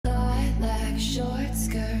short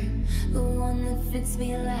skirt, the one that fits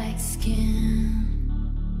me like skin.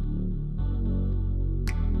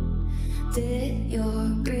 Did your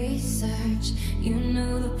research, you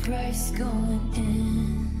know the price going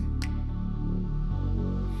in.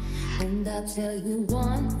 And I'll tell you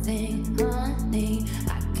one thing, honey,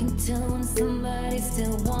 I can tell when somebody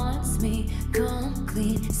still wants me. Come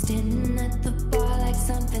clean, standing at the bar like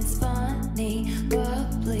something's funny,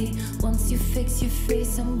 bubbly. Once you fix your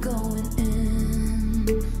face, I'm going in.